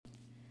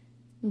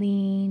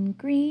Lean,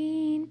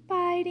 green,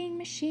 fighting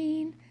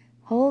machine.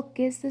 Hulk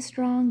is the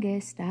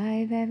strongest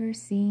I've ever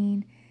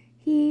seen.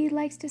 He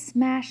likes to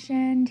smash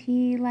and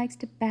he likes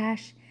to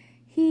bash.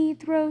 He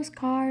throws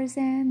cars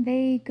and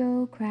they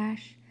go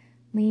crash.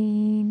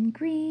 Lean,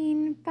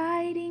 green,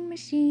 fighting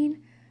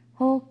machine.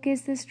 Hulk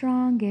is the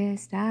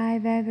strongest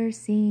I've ever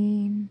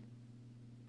seen.